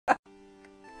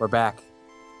We're back.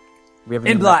 We haven't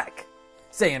In even- black.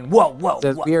 Saying, whoa, whoa,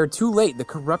 Says, whoa. we are too late. The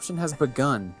corruption has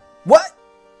begun. What?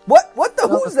 What the,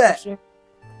 No, who's that? fresh air.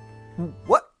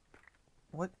 What?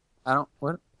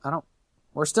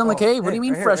 We're still in the cave. What do you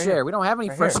mean right here, fresh right air? here. We don't have any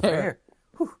Right fresh here, air.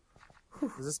 right here.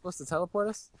 Is this supposed to teleport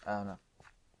us? I don't know.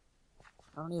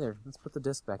 I don't either. Let's put the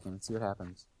disc back in and see what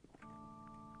happens.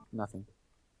 Nothing.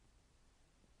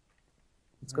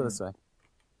 Let's go this way.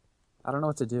 I don't know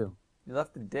what to do. You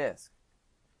left the disc.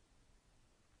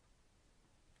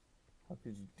 How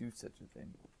could you do such a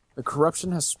thing? The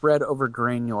corruption has spread over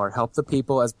Grainyor. Help the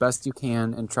people as best you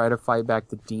can and try to fight back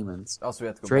the demons. Also, we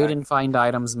have to go Trade back. and find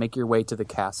items. Make your way to the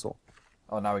castle.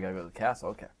 Oh, now we gotta go to the castle.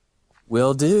 Okay.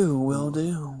 Will do. Will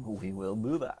do. We will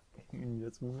do that.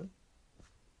 Let's move it.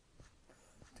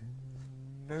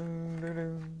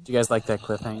 Do you guys like that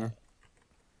cliffhanger?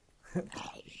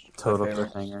 Total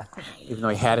cliffhanger. Even though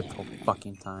I had it the whole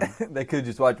fucking time. They could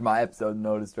just watch my episode and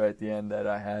noticed right at the end that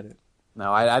I had it.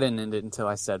 No, I didn't end it until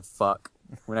I said fuck.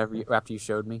 After you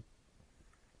showed me.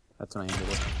 That's when I ended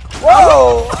it.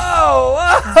 Whoa!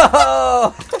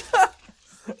 Whoa! Whoa!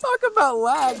 Talk about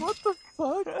lag. What the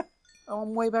fuck? Oh,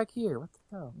 I'm way back here. What the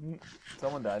hell?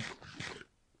 Someone died.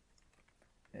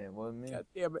 It wasn't me. God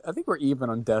damn it. I think we're even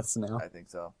on deaths now. I think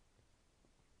so.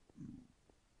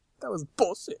 That was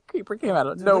bullshit. Creeper came out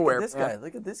of Dude, nowhere. Look at this guy.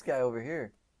 Look at this guy over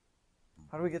here.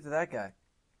 How do we get to that guy?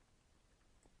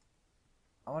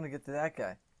 I want to get to that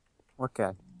guy. What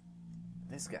guy?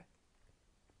 This guy.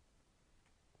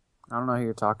 I don't know who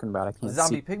you're talking about. I The can't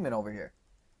zombie see. pigman over here.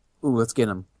 Ooh, let's get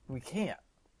him. We can't.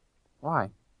 Why?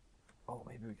 Oh,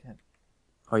 maybe we can.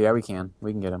 Oh, yeah, we can.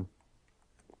 We can get him.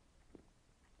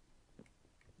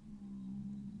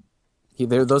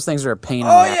 Those things are a pain in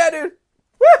the Oh, ass. yeah, dude.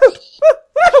 Woo!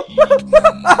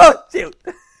 Oh, shoot.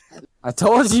 I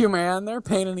told you, man. They're a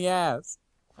pain in the ass.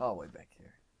 Oh, way back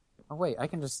here. Oh, wait. I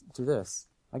can just do this.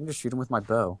 I can just shoot him with my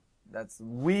bow. That's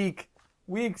weak.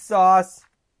 Weak sauce.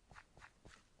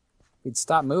 He'd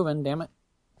stop moving, damn it.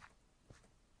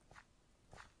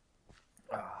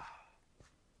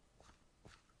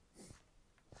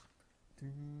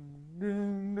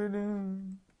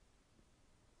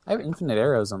 I have infinite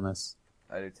arrows on this.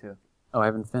 I do too. Oh, I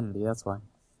have infinity. That's why.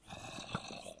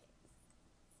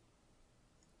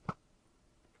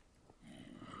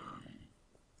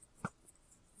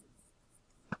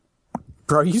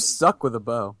 Bro, you suck with a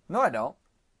bow. No, I don't.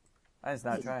 I'm just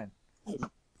not trying.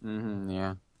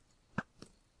 Yeah.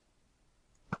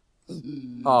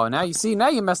 Oh, now you see, now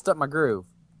you messed up my groove.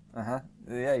 Uh-huh.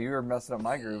 Yeah, you were messing up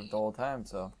my groove the whole time,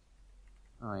 so.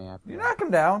 Oh, yeah. You knock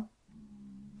him down.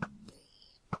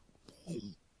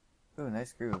 Ooh,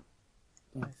 nice groove.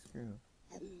 Nice groove.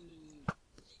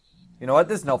 You know what?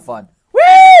 This is no fun.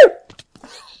 Woo!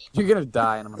 You're gonna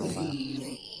die and I'm gonna laugh.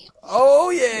 Oh,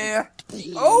 yeah.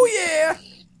 Oh, yeah.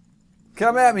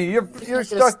 Come at me. You're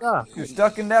stuck. You're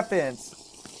stuck in that fence.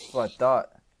 That's what I thought.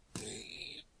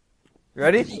 You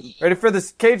ready? Ready for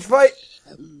this cage fight?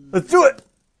 Let's do it.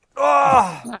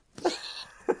 Oh,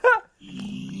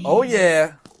 oh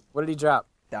yeah. What did he drop?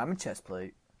 Diamond chest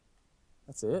plate.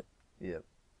 That's it? Yep.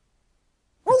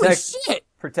 Holy shit!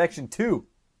 Protection 2.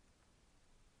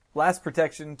 Last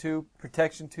protection 2.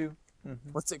 Protection 2.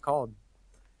 What's it called?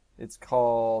 It's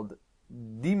called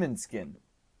Demon Skin.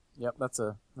 Yep, that's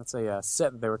a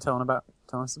set that they were telling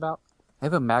us about. I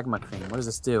have a magma cream. What does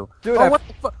this do? Dude, oh, what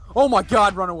the fuck? Oh my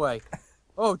god, run away!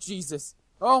 Oh Jesus!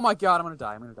 Oh my god, I'm gonna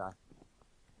die. I'm gonna die.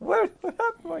 What happened?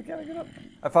 Why can't I get up?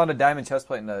 I found a diamond chest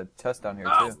plate in the chest down here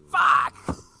too. Oh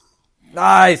fuck!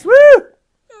 Nice! Woo!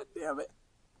 God damn it!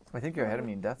 I think you're ahead of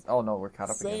me in death. Oh no, we're caught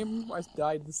up again. I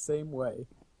died the same way.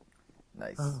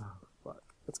 Nice. Oh, fuck.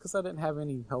 It's because I didn't have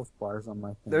any health bars on my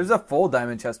thing. There's a full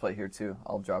diamond chest plate here too.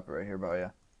 I'll drop it right here by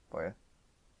you.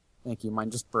 Thank you. Mine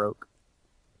just broke.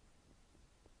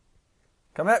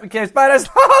 Come at me, cave spiders!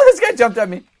 Oh, this guy jumped at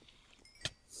me.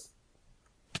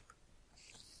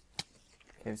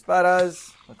 Cave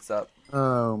spiders, what's up?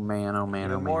 Oh man! Oh man!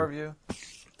 No Oh man! more of you.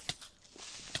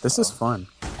 This is fun.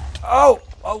 Oh!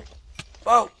 Oh!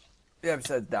 Oh! Yeah,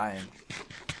 besides dying.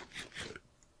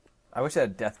 I wish I had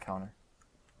a death counter.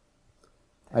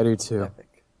 I do too.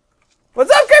 Epic.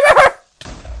 What's up, gamer?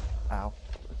 Ow.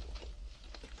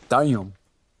 Damn.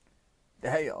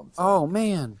 Damn. Oh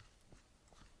man.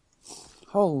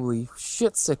 Holy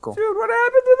shit, sickle. Dude, what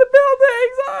happened to the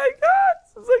buildings? Oh my god!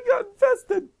 Since I got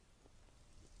infested.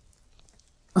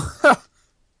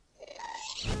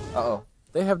 Uh-oh.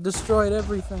 They have destroyed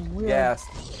everything. We are... Gas.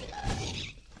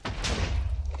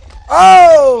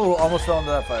 Oh! Almost fell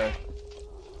into that fire.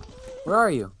 Where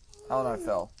are you? Oh no, I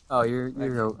fell. Oh, you're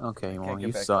okay. Well, get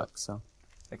you back suck. up. So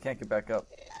I can't get back up.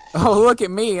 Oh, look at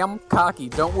me. I'm cocky.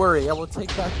 Don't worry. I will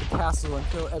take back the castle and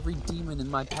kill every demon in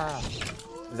my path.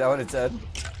 Is that what it said?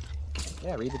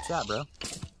 Yeah, read the chat, bro.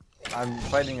 I'm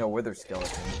fighting a wither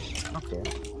skeleton Okay.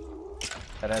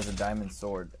 that has a diamond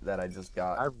sword that I just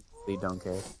got. I really don't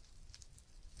care.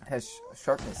 It has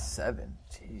sharpness 7.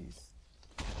 Jeez.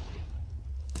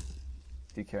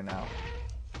 Do you care now?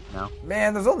 No.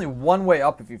 Man, there's only one way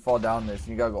up if you fall down this, and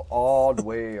you gotta go all the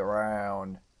way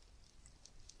around.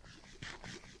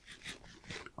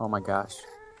 Oh my gosh.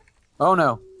 Oh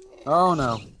no. Oh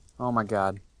no. Oh my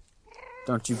god.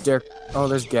 Don't you dare. Oh,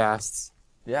 there's ghasts.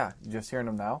 Yeah, you just hearing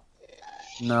them now?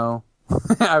 No.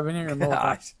 I've been hearing more.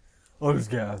 Gosh. Oh, there's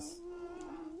gas.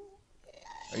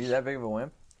 Are you that big of a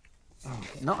wimp?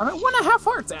 No, I'm at 1.5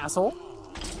 hearts, asshole.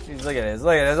 Jeez, look at this.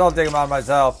 Look at this. I'll take him out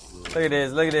myself. Look at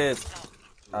this. Look at this.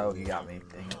 Oh, he got me.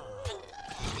 Dang it.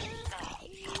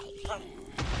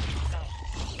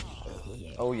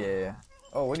 Oh, yeah.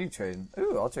 Oh, what are you trading?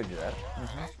 Ooh, I'll trade you that.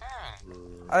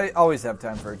 I always have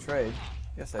time for a trade.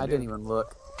 Yes, I do. I didn't even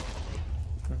look.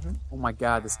 Oh my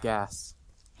god, this gas.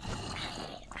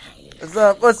 What's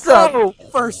up? What's up? Oh,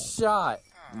 first shot.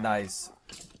 Nice.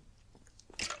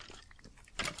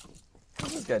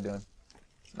 What's this guy doing?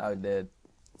 Now he dead.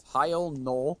 Hi, old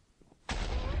Knoll.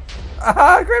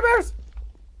 Aha! Great bears!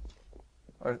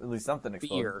 Or at least something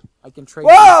exploded. Beer. I can trade.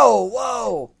 Whoa!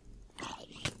 Whoa!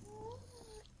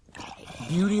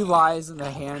 Beauty lies in the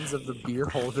hands of the beer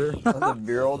holder. The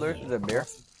beer holder? Is there beer?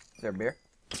 Is there beer?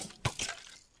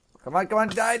 Come on, come on,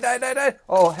 die, die, die, die!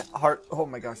 Oh, heart. Oh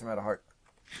my gosh, I'm out of heart.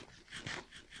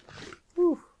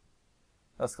 Whew.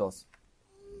 That's close.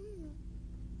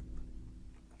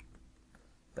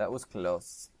 That was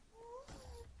close.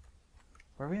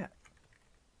 Where are we at?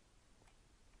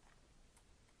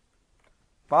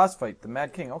 Boss fight, the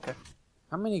Mad King, okay.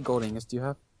 How many gold ingots do you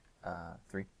have?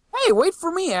 3. Hey, wait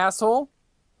for me, asshole!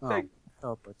 Oh, Hey.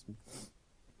 teleports me.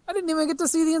 I didn't even get to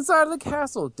see the inside of the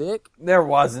castle, dick. There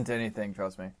wasn't anything,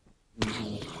 trust me.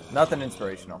 Nothing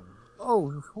inspirational.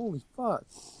 Oh, holy fuck.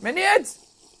 Minions!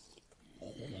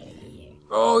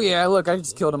 Oh yeah, look, I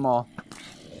just killed them all.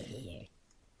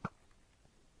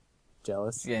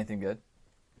 Jealous? Did you get anything good?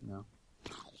 No.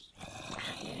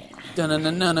 Did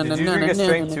you drink a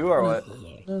strength too, or what?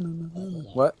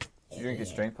 What? Did you drink a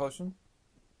strength potion?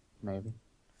 Maybe.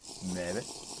 Maybe.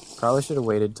 Probably should have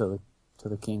waited till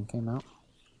the king came out.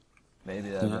 Maybe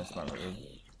that's a smart move.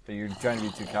 But you're trying to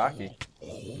be too cocky.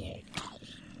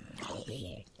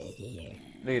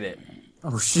 Look at it.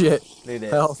 Oh shit. Look at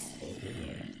it. Health.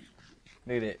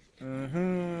 Look at it.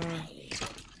 Mm-hmm.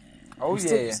 Oh You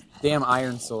still yeah. use damn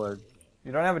iron sword.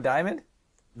 You don't have a diamond?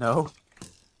 No.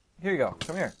 Here you go.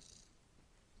 Come here.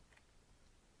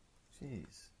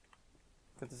 Jeez.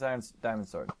 Put this diamond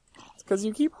sword. It's because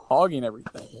you keep hogging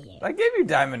everything. I gave you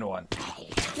diamond one.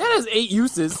 Yeah, it has 8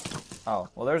 uses. Oh,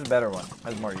 well there's a better one.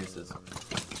 Has more uses.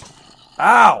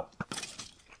 Ow!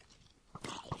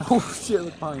 Oh shit,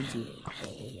 look behind you.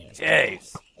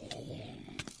 Jeez.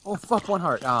 Oh fuck, 1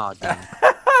 heart. Ah, damn.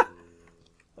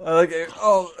 Oh,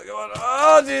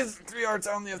 jeez. 3 hearts.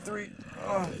 I only have 3.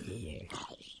 Oh.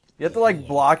 You have to like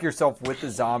block yourself with the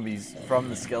zombies from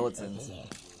the skeletons.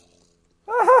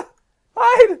 Ah,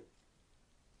 hide!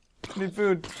 I need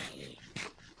food.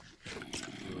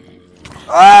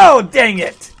 Oh, dang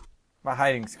it! My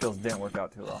hiding skills didn't work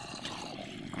out too well.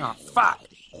 Oh fuck.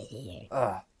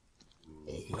 Oh,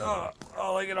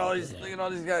 look at all these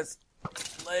guys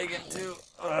lagging too.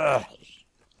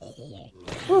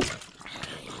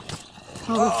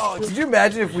 Oh, could you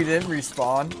imagine if we didn't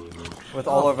respawn with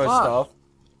all of our stuff?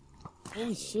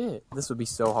 Holy shit. This would be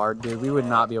so hard, dude. We would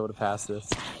not be able to pass this.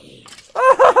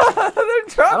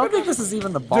 I don't think this is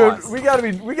even the boss. Dude,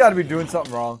 we gotta be doing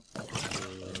something wrong.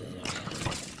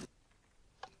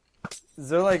 Is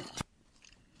there like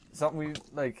something we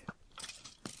like?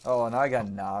 Oh, now I got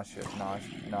nauseation. I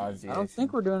don't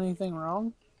think we're doing anything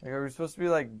wrong. Like, are we supposed to be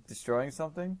like destroying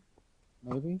something?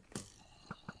 Maybe.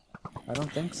 I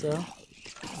don't think so.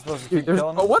 We're supposed to keep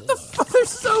killing them? What the fuck? There's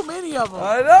so many of them.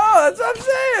 I know. That's what I'm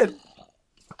saying.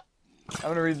 I'm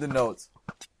gonna read the notes.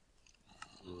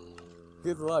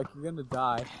 Good luck. You're gonna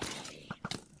die.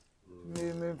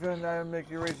 Make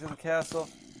your way to the castle.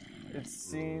 It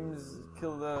seems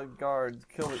kill the guards.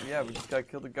 Kill it. Yeah, we just gotta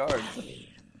kill the guards.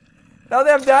 Now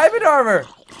they have diamond armor.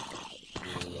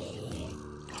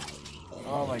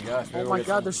 Oh my gosh. Oh my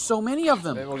god, there's so many of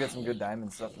them. Maybe we'll get some good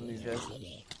diamond stuff from these guys.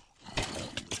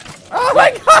 Oh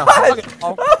my gosh!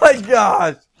 Oh my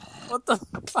gosh! What the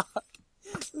fuck?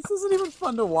 This isn't even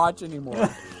fun to watch anymore.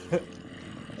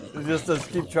 It's just us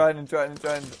keep trying and trying and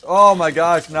trying. Oh my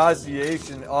gosh,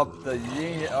 nauseation up the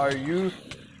yin. Are you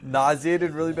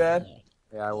nauseated really bad?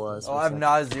 Yeah, I was. Oh, I have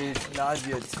nausea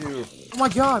too. Oh my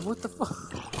god, what the fuck?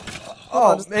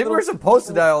 Oh, maybe we're supposed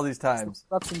to die all these times.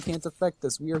 Corruption can't affect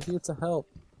us. We are here to help.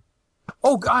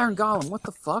 Oh, Iron Golem, what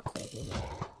the fuck?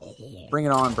 Bring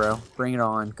it on, bro. Bring it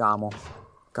on, Gommel.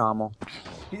 Gommel.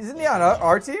 Isn't he on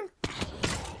our team?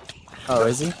 Oh,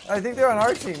 is he? I think they're on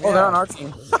our team. Oh, yeah. they're on our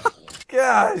team.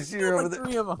 Gosh, you're over like there.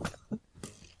 3 of them.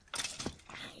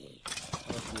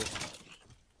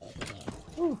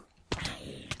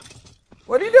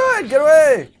 What are you doing? Get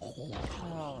away!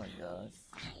 Oh my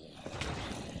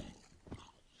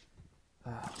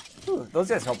gosh. Whew, those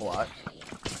guys help a lot.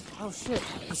 Oh shit.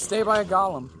 Just stay by a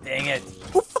golem. Dang it.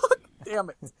 Oh fuck! Damn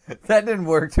it. That didn't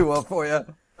work too well for you.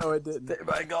 No, it didn't. Stay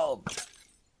by a golem.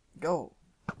 Go.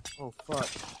 Oh fuck.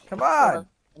 Come on.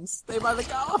 And stay by the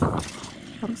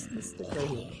golem. I'm just gonna stick right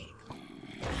here.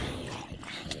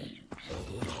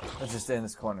 Let's just stay in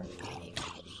this corner.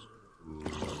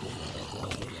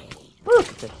 Woo.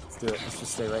 Okay, let's do it. Let's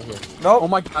just stay right here. Nope. Oh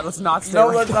my god, let's not stay No,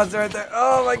 right let's there. not stay right there.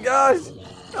 Oh my gosh.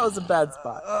 That was a bad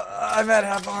spot. I'm at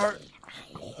half a heart.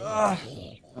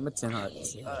 I'm at 10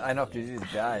 hearts. I know, because you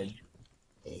just died.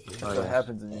 That's what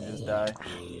happens when you just die.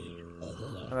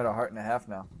 I'm at a heart and a half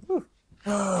now. Whew.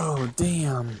 Oh,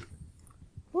 damn.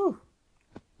 Whew.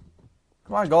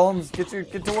 Come on, golems, get to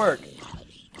work.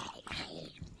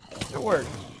 Get to work.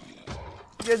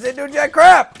 You guys ain't doing jack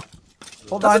crap.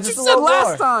 Hold on, That's just a what you said little last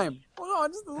more. time. Hold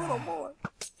on, just a little more.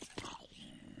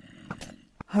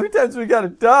 How many times we gotta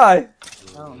die?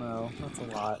 I don't know. That's a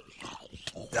lot.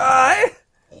 Die!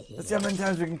 Let's see how many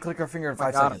times we can click our finger in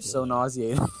 5 God, I'm seconds. so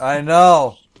nauseated. I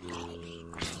know.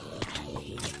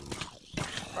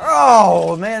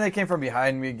 Oh man, they came from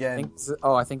behind me again.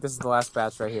 I think this is the last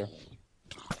batch right here.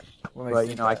 But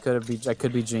you know, I could be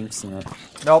jinxing it.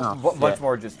 Nope, Oh, bunch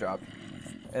more just dropped,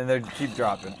 and they keep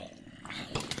dropping.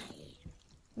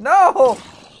 No!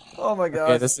 Oh my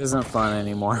god. Okay, this isn't fun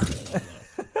anymore.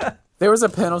 If there was a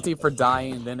penalty for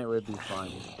dying, then it would be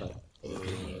fun.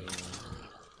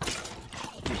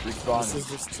 But this is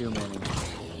just too many.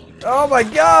 Oh my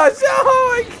gosh!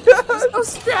 Oh my gosh! There's no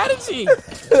strategy!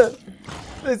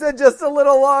 They said just a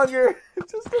little longer.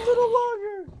 Just a little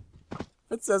longer.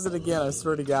 It says it again, I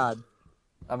swear to God.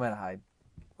 I'm gonna hide.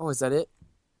 Oh, is that it?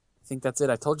 I think that's it.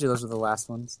 I told you those were the last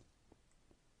ones.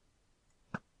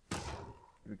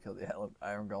 We killed the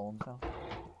iron golem now.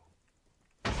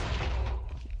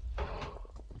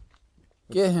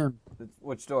 Get him.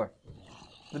 Which door?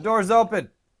 The door's open.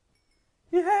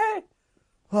 Yay!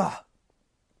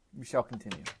 We shall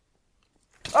continue.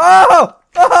 Oh!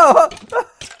 Oh!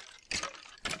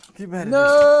 Keep at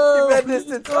No! Keep at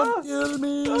distance. Don't kill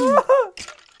me!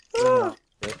 Oh.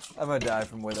 I'm gonna die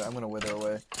from wither. I'm gonna wither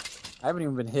away. I haven't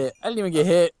even been hit. I didn't even get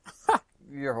hit.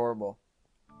 You're horrible.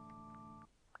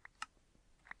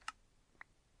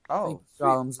 Oh,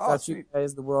 Golems, without sweet. you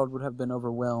guys, the world would have been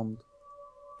overwhelmed.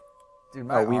 Dude,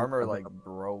 my we- armor like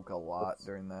broke a lot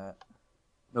during that.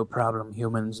 No problem,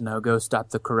 humans. Now go stop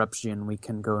the corruption. We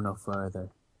can go no further.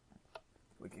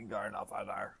 We can go no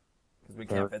further because we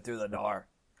can't fit through the door.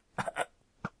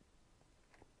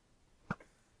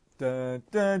 Dun,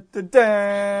 dun, dun,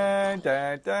 dun,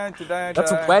 dun, dun, dun,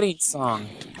 That's a wedding song.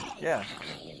 Yeah.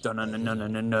 There,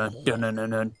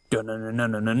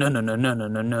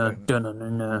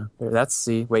 that's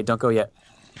C. Wait, don't go yet.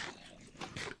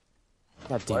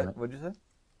 God damn it. What'd you say?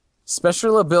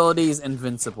 Special abilities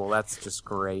invincible. That's just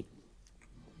great.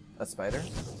 A spider?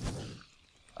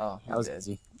 Oh, That was dead.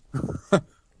 easy. Are we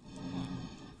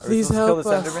Please supposed to help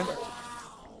kill us. this Enderman?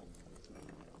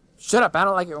 Shut up! I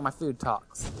don't like it when my food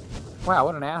talks. Wow,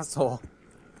 what an asshole.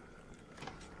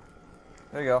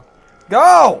 There you go.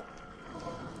 Go!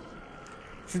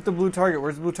 Shoot the blue target.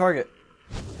 Where's the blue target?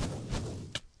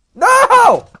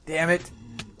 No! Damn it.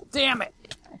 Damn it!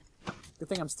 Good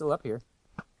thing I'm still up here.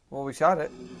 Well, we shot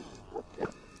it.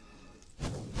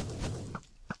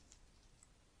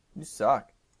 You suck.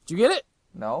 Did you get it?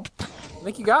 No? I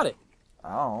think you got it.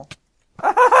 Oh.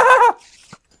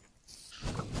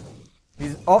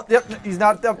 Yep, he's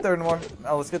not up there anymore.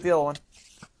 Oh, let's get the other one.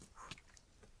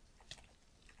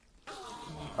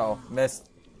 Oh, missed.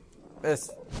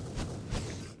 Missed.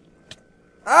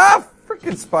 Ah,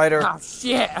 freaking spider. Oh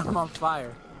shit! I'm on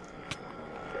fire.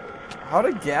 How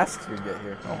did gas tier get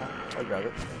here? Oh, I'll grab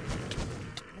it.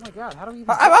 Oh my god, how do we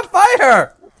even... I'm on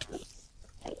fire!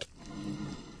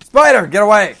 Spider, get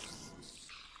away!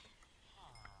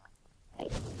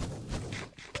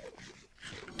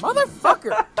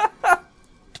 Motherfucker!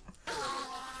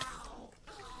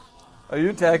 Are you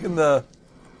attacking the...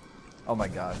 Oh my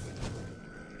god.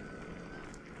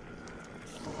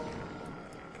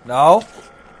 No.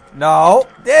 No.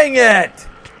 Dang it!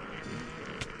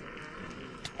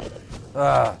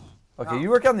 Okay, you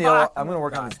work on the yellow. I'm gonna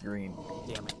work on this green.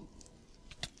 Damn it.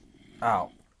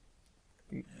 Ow.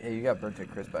 Hey, you got burnt to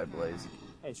crisp by a blaze.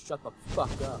 Hey, shut the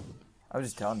fuck up. I was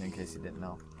just telling you in case you didn't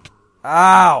know.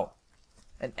 Ow!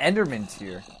 An Enderman's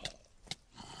here.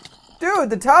 Dude,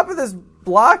 the top of this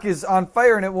block is on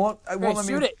fire and it won't let me...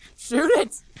 Shoot it! Shoot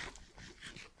it!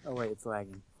 Oh wait, it's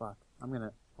lagging. Fuck. I'm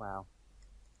gonna... Wow.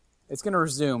 It's gonna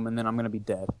resume and then I'm gonna be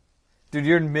dead. Dude,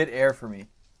 you're in mid-air for me.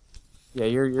 Yeah,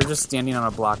 you're just standing on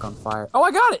a block on fire. Oh,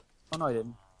 I got it! Oh no, I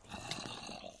didn't.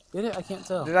 Did it? I can't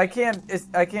tell. Dude, I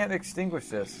can't extinguish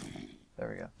this. There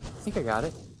we go. I think I got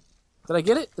it. Did I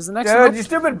get it? Is the next Dude, one? you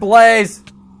stupid blaze!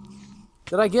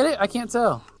 Did I get it? I can't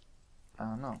tell. I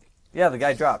don't know. Yeah, the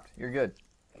guy dropped. You're good.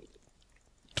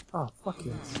 Oh, fuck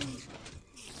yes.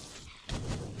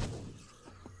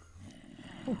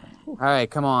 Alright,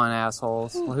 come on,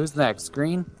 assholes. Well, who's next?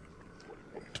 Green?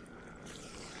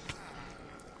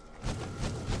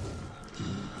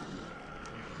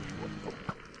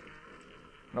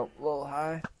 Nope, a little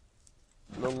high.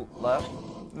 A little left.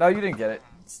 No, you didn't get it.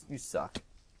 You suck.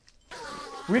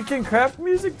 We can craft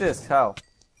music discs. How?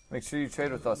 Make sure you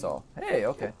trade with us all. Hey,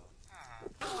 okay.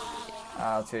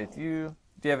 I'll trade with you.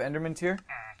 Do you have Enderman tier?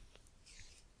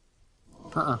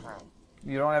 Uh-uh.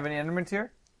 You don't have any Enderman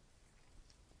tier?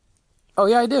 Oh,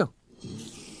 yeah, I do.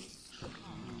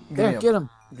 There, get him.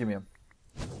 Give me him.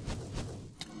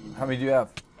 How many do you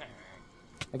have?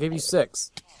 I gave you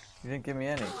 6. You didn't give me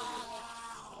any.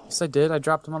 Yes, I did. I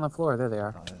dropped them on the floor. There they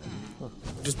are.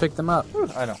 Just pick them up.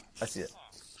 I know. I see it.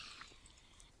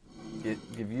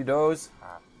 Give you those.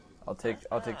 I'll take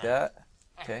that.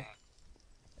 Okay.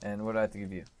 And what do I have to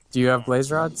give you? Do you have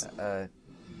blaze rods?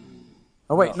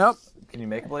 Oh wait, nope. Can you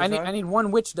make a blaze rod? I need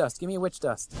 1 witch dust. Give me a witch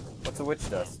dust. What's a witch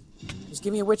dust? Just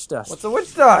give me a witch dust. What's a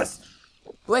witch dust?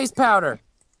 Blaze powder.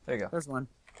 There you go. There's 1.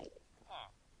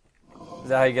 Is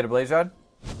that how you get a blaze rod?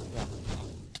 Yeah.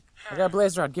 I got a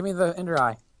blaze rod. Give me the ender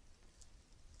eye.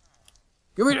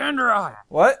 Give me the ender eye.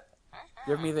 What?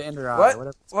 Give me the ender eye. What?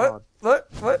 Whatever it's What? called.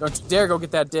 What? Don't you dare go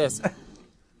get that disc.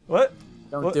 What?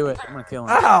 Don't do it. I'm gonna kill him.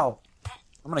 Ow!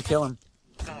 I'm gonna kill him.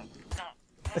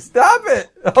 Stop it!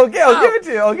 Okay, I'll give it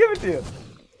to you. I'll give it to you.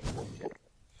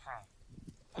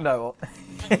 No, I won't.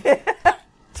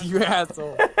 You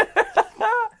asshole.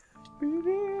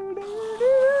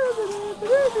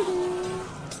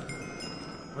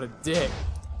 What a dick.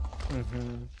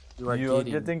 You are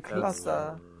getting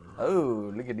closer.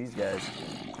 Oh, look at these guys.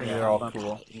 They're all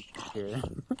cool. Here.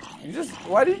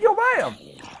 Why did you go buy them?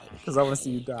 Because I want to see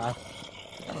you die.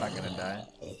 I'm not gonna die.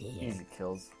 Easy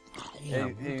kills.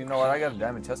 Hey, you know what? I got a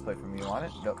diamond chest plate from you. You want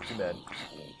it? Nope, too bad.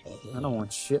 I don't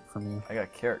want shit from you. I got a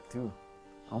carrot too.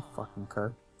 I don't fucking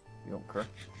care. You don't care. I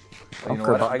You don't know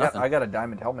care what? about I got a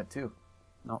diamond helmet too.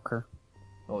 I don't care.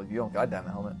 Well, you don't got a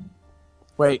diamond helmet.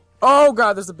 Wait. Oh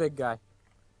god, there's a big guy.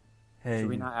 Hey. Should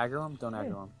we not aggro him? Don't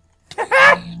aggro him.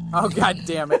 Oh god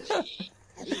damn it.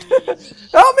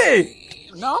 Help me!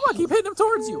 No, I'm gonna keep hitting him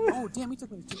towards you. Oh damn, he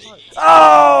took me to 2 parts.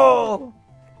 Oh!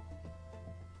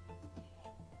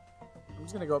 I'm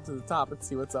just gonna go up to the top and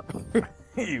see what's up here.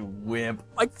 You wimp.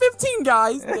 Like 15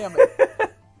 guys! Damn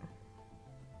it.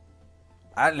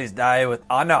 At least die with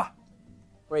honor.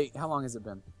 Wait, how long has it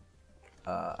been?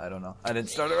 I don't know. I didn't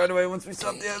start it right away once we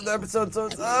stopped the episode, so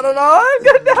I don't know. I'm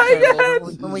gonna die again!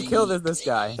 Well, when we kill this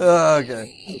guy.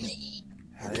 Okay.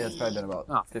 Yeah, it's probably been about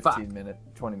 15 minutes,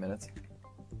 20 minutes.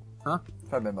 Huh? It's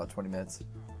probably been about 20 minutes.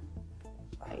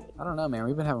 I don't know, man.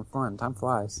 We've been having fun. Time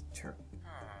flies. Sure.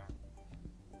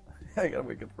 I gotta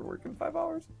wake up for work in 5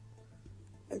 hours.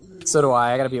 So do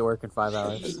I. I gotta be at work in 5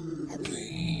 hours. Zombie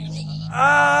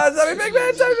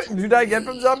Pigman! Did you die again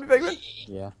from Zombie Pigman?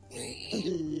 Yeah.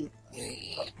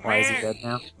 Why is he dead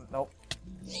now? Nope.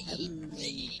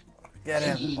 Get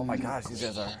him. Oh my gosh, these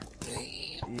guys are...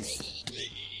 Jeez.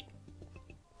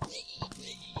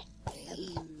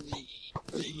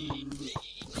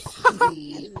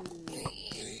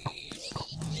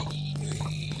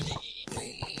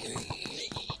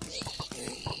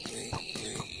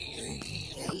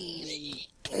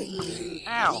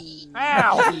 Ow!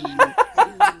 Ow!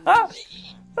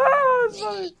 Oh, it's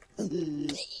funny.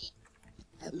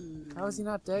 How is he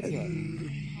not dead yet?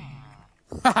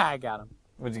 I got him.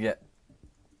 What'd you get?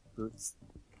 Boots.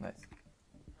 Nice.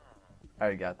 I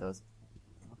already got those.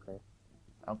 Okay.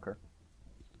 I don't care.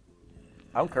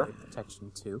 I don't care.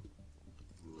 Protection 2.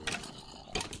 I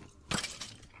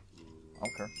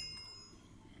don't care.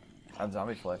 I have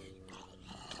zombie flesh.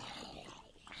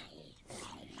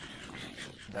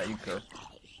 That you care.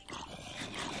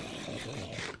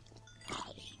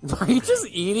 Are you just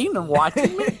eating and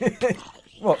watching me?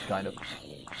 Well, kind of.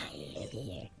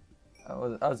 I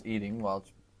was eating while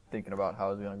thinking about how I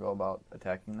was going to go about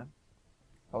attacking them.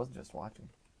 I was just watching.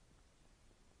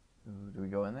 Do we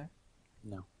go in there?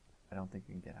 No. I don't think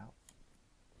we can get out.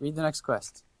 Read the next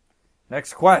quest.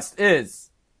 Next quest is...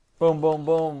 Boom, boom,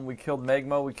 boom. We killed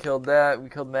Magma. We killed that. We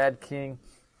killed Mad King.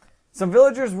 Some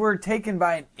villagers were taken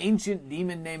by an ancient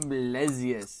demon named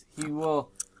Blesius. He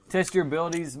will test your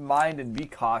abilities, mind, and be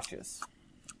cautious.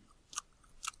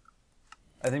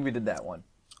 I think we did that one.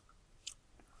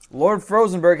 Lord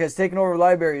Frozenberg has taken over the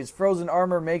library. His frozen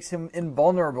armor makes him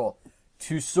invulnerable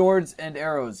to swords and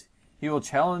arrows. He will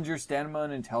challenge your stamina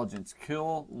and intelligence.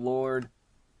 Kill Lord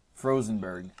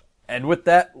Frozenberg. And with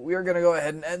that, we are going to go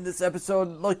ahead and end this episode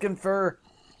looking for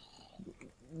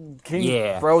King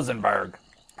Frozenberg.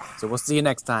 So we'll see you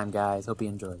next time, guys. Hope you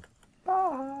enjoyed.